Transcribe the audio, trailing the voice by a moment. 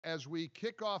as we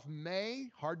kick off May,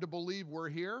 hard to believe we're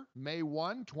here, May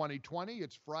 1, 2020.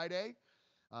 It's Friday.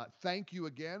 Thank you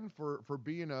again for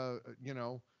being a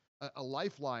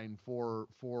lifeline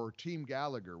for Team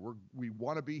Gallagher. We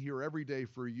want to be here every day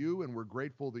for you, and we're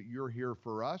grateful that you're here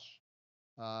for us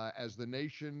as the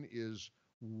nation is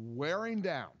wearing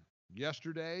down.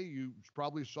 Yesterday, you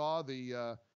probably saw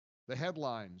the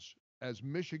headlines as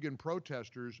Michigan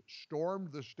protesters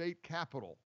stormed the state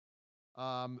capitol.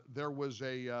 There was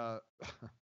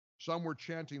some were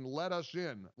chanting, "Let us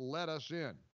in, let us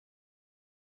in."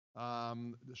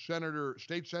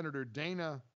 State Senator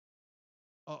Dana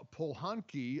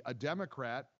Polhanke, a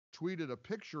Democrat, tweeted a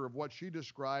picture of what she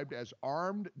described as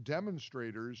armed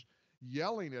demonstrators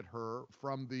yelling at her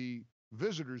from the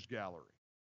visitors gallery.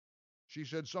 She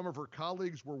said some of her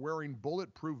colleagues were wearing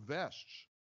bulletproof vests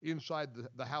inside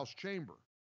the House chamber.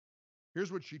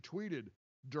 Here's what she tweeted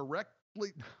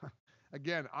directly.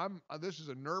 Again, this is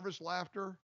a nervous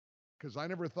laughter because I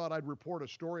never thought I'd report a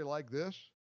story like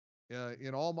this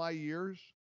in all my years.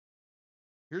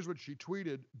 Here's what she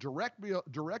tweeted: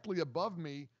 directly above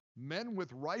me, men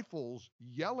with rifles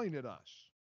yelling at us.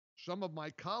 Some of my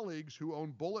colleagues who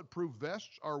own bulletproof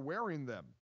vests are wearing them.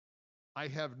 I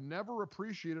have never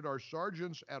appreciated our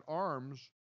sergeants at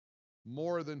arms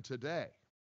more than today.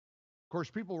 Of course,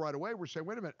 people right away were saying,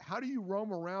 wait a minute, how do you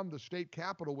roam around the state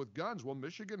capitol with guns? Well,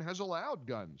 Michigan has allowed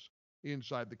guns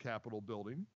inside the Capitol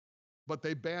building, but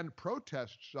they banned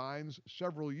protest signs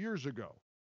several years ago,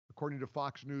 according to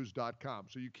FoxNews.com.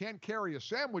 So you can't carry a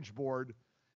sandwich board,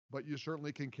 but you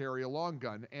certainly can carry a long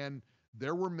gun. And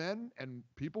there were men and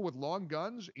people with long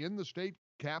guns in the state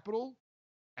capitol,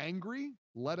 angry,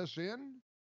 let us in,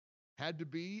 had to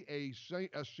be a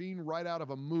scene right out of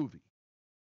a movie.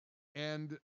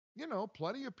 And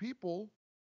plenty of people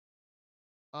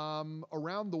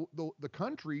around the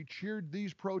country cheered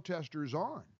these protesters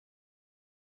on.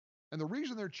 And the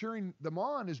reason they're cheering them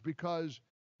on is because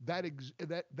that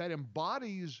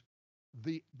embodies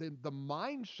the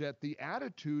mindset, the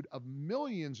attitude of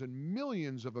millions and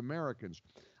millions of Americans.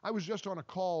 I was just on a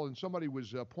call and somebody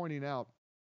was pointing out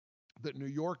that New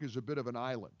York is a bit of an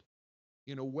island.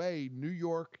 In a way, New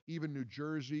York, even New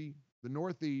Jersey, the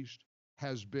Northeast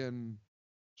has been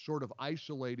sort of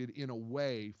isolated in a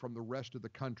way from the rest of the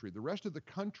country. The rest of the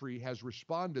country has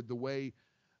responded the way,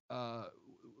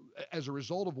 as a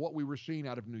result of what we were seeing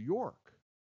out of New York.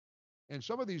 And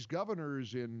some of these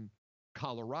governors in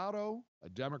Colorado, a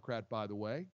Democrat, by the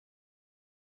way,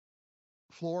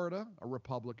 Florida, a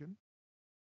Republican,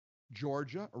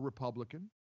 Georgia, a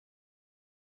Republican.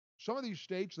 Some of these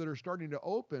states that are starting to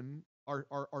open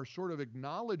are sort of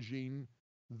acknowledging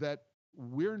that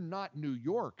we're not New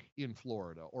York in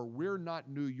Florida, or we're not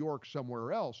New York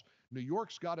somewhere else. New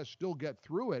York's got to still get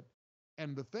through it.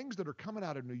 And the things that are coming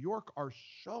out of New York are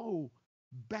so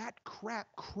bat crap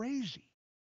crazy.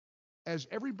 As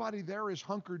everybody there is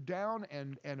hunkered down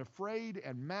and afraid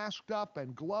and masked up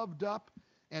and gloved up,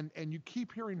 and you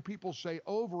keep hearing people say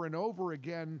over and over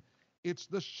again, it's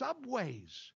the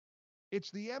subways, it's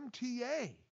the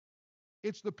MTA,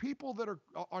 it's the people that are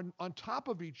on top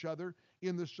of each other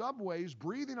in the subways,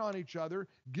 breathing on each other,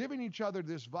 giving each other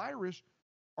this virus.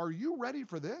 Are you ready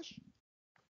for this?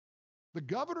 The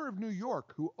governor of New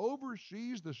York, who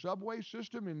oversees the subway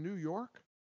system in New York,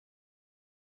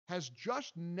 has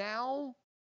just now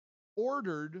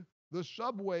ordered the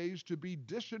subways to be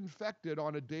disinfected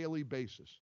on a daily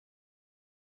basis.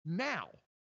 Now,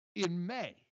 in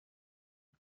May.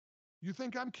 You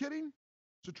think I'm kidding?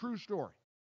 It's a true story.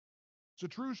 It's a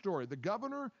true story. The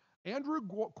governor, Andrew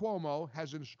Cuomo,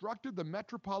 has instructed the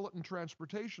Metropolitan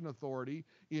Transportation Authority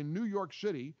in New York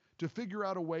City to figure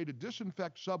out a way to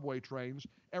disinfect subway trains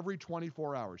every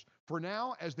 24 hours. For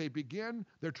now, as they begin,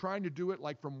 they're trying to do it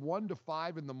like from 1 to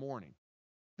 5 in the morning.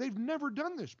 They've never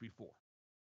done this before.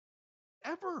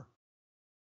 Ever.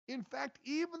 In fact,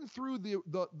 even through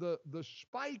the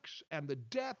spikes and the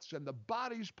deaths and the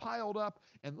bodies piled up,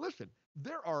 and listen,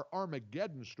 there are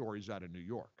Armageddon stories out of New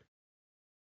York.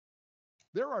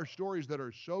 There are stories that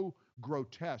are so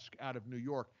grotesque out of New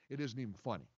York, it isn't even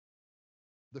funny.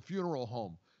 The funeral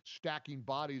home stacking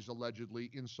bodies allegedly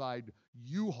inside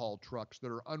U-Haul trucks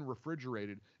that are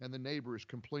unrefrigerated, and the neighbors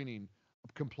complaining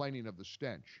of the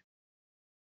stench.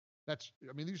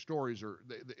 These stories are,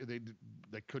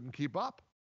 they couldn't keep up.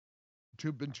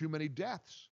 Been too many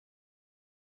deaths.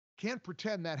 Can't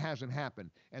pretend that hasn't happened.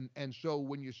 And so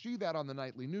when you see that on the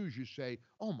nightly news, you say,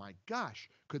 oh my gosh,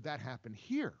 could that happen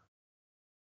here?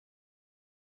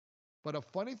 But a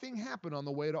funny thing happened on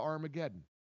the way to Armageddon.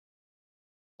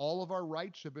 All of our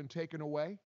rights have been taken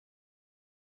away.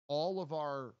 All of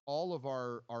our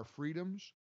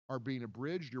freedoms are being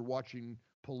abridged. You're watching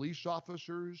police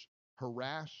officers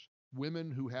harass women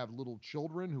who have little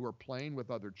children who are playing with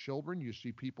other children. You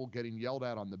see people getting yelled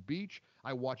at on the beach.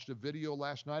 I watched a video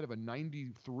last night of a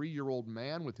 93-year-old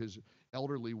man with his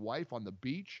elderly wife on the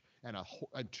beach and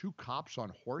two cops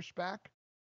on horseback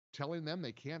telling them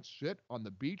they can't sit on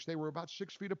the beach. They were about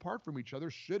 6 feet apart from each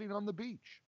other sitting on the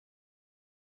beach.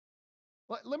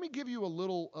 Let me give you a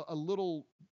little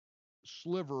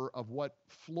sliver of what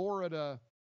Florida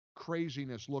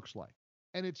craziness looks like.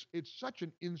 And it's such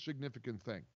an insignificant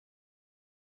thing.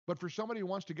 But for somebody who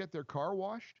wants to get their car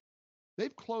washed,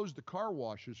 they've closed the car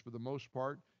washes for the most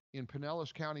part in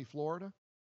Pinellas County, Florida.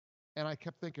 And I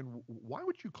kept thinking, why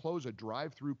would you close a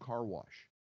drive-through car wash?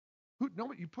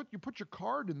 No, you put your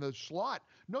card in the slot.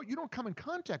 No, you don't come in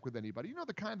contact with anybody. You know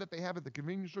the kind that they have at the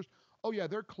convenience stores? Oh yeah,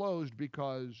 they're closed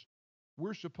because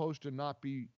we're supposed to not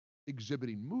be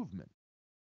exhibiting movement.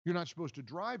 You're not supposed to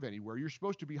drive anywhere. You're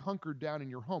supposed to be hunkered down in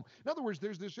your home. In other words,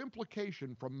 there's this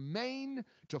implication from Maine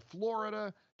to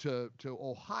Florida to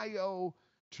Ohio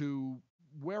to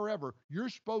wherever. You're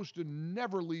supposed to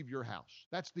never leave your house.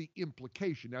 That's the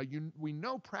implication. Now, we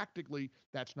know practically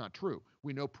that's not true.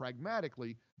 We know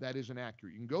pragmatically that isn't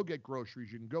accurate. You can go get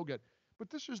groceries. You can go get, but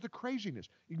this is the craziness.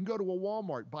 You can go to a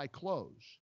Walmart, buy clothes.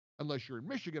 Unless you're in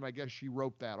Michigan, I guess she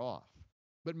wrote that off.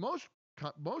 But most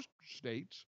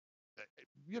states,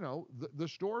 the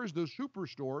stores, the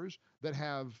superstores that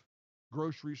have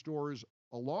grocery stores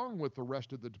along with the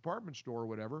rest of the department store or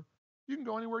whatever, you can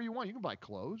go anywhere you want. You can buy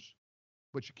clothes,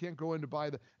 but you can't go in to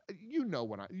buy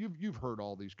you've heard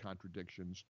all these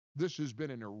contradictions. This has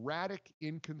been an erratic,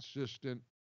 inconsistent,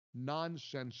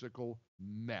 nonsensical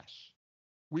mess.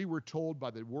 We were told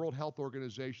by the World Health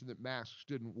Organization that masks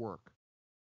didn't work.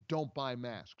 Don't buy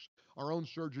masks. Our own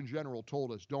Surgeon General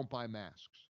told us don't buy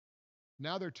masks.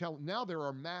 Now there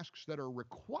are masks that are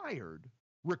required.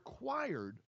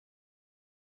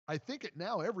 I think at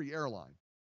now every airline.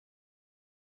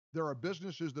 There are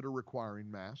businesses that are requiring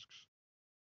masks.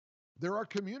 There are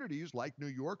communities like New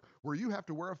York where you have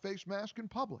to wear a face mask in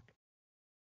public.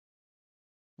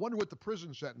 Wonder what the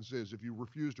prison sentence is if you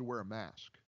refuse to wear a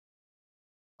mask.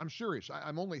 I'm serious.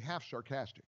 I'm only half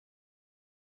sarcastic.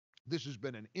 This has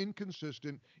been an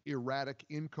inconsistent, erratic,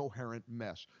 incoherent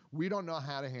mess. We don't know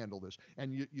how to handle this.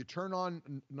 And you turn on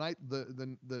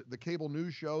the cable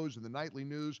news shows and the nightly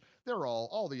news, they're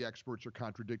all the experts are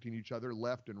contradicting each other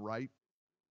left and right.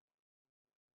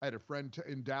 I had a friend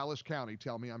in Dallas County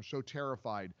tell me I'm so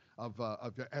terrified of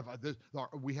this.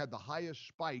 We had the highest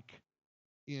spike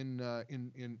in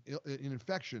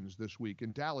infections this week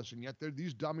in Dallas, and yet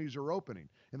these dummies are opening.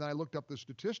 And then I looked up the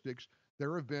statistics.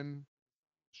 There have been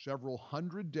several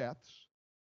hundred deaths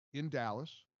in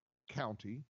Dallas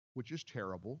County, which is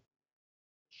terrible.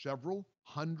 Several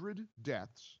hundred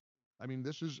deaths. I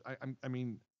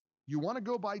mean, you want to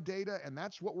go by data, and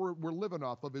that's what we're living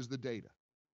off of is the data.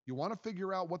 You want to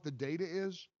figure out what the data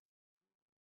is?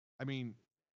 I mean,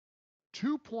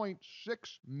 2.6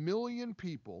 million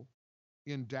people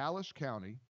in Dallas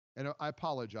County, and I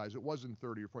apologize, it wasn't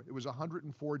 30 or 40, it was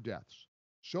 104 deaths.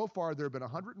 So far, there have been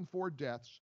 104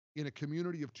 deaths in a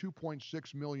community of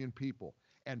 2.6 million people,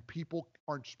 and people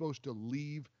aren't supposed to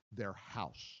leave their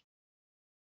house.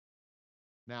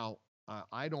 Now,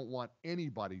 I don't want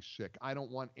anybody sick. I don't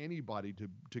want anybody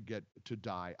to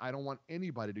die. I don't want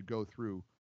anybody to go through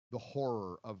the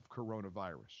horror of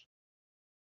coronavirus.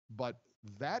 But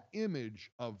that image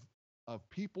of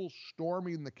people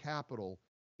storming the Capitol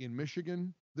in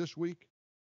Michigan this week,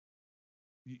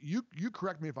 you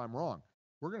correct me if I'm wrong.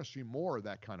 We're going to see more of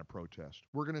that kind of protest.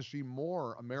 We're going to see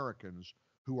more Americans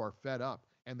who are fed up,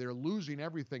 and they're losing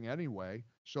everything anyway.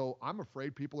 So I'm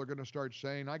afraid people are going to start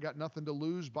saying, I got nothing to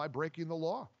lose by breaking the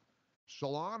law.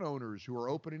 Salon owners who are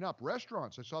opening up.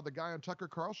 Restaurants. I saw the guy on Tucker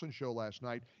Carlson's show last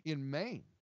night in Maine.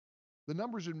 The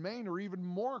numbers in Maine are even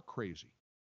more crazy.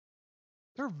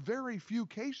 There are very few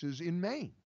cases in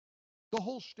Maine. The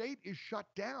whole state is shut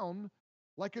down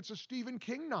like it's a Stephen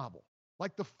King novel.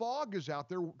 Like the fog is out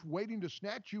there waiting to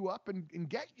snatch you up and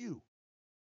get you.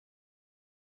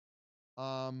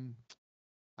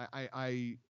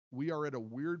 We are at a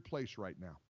weird place right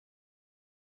now.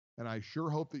 And I sure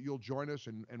hope that you'll join us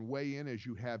and weigh in as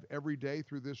you have every day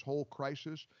through this whole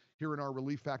crisis here in our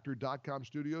ReliefFactor.com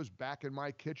studios, back in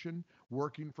my kitchen,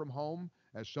 working from home,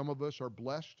 as some of us are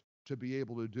blessed to be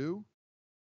able to do.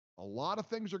 A lot of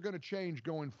things are going to change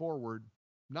going forward.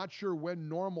 Not sure when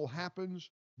normal happens,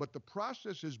 but the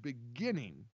process is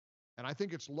beginning, and I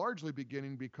think it's largely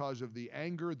beginning because of the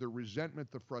anger, the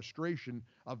resentment, the frustration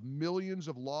of millions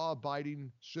of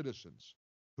law-abiding citizens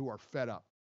who are fed up.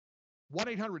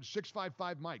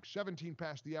 1-800-655-MIKE, 17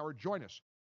 past the hour. Join us.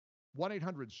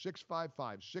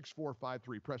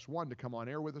 1-800-655-6453. Press 1 to come on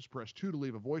air with us. Press 2 to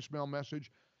leave a voicemail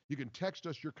message. You can text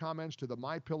us your comments to the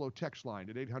MyPillow text line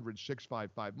at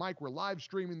 800-655-MIKE. We're live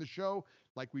streaming the show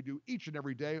like we do each and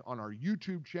every day on our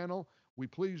YouTube channel. We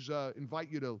please invite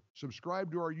you to subscribe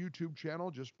to our YouTube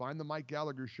channel. Just find the Mike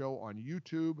Gallagher Show on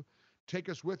YouTube. Take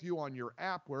us with you on your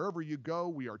app wherever you go.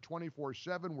 We are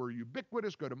 24/7. We're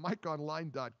ubiquitous. Go to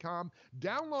MikeOnline.com.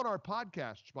 Download our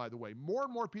podcasts, by the way. More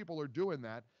and more people are doing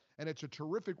that, and it's a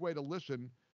terrific way to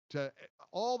listen to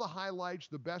all the highlights,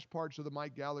 the best parts of the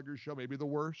Mike Gallagher Show, maybe the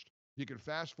worst. You can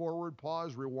fast forward,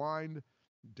 pause, rewind,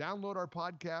 download our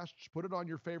podcasts, put it on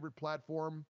your favorite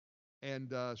platform,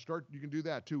 and you can do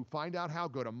that too. Find out how.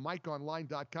 Go to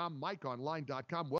MikeOnline.com, MikeOnline.com.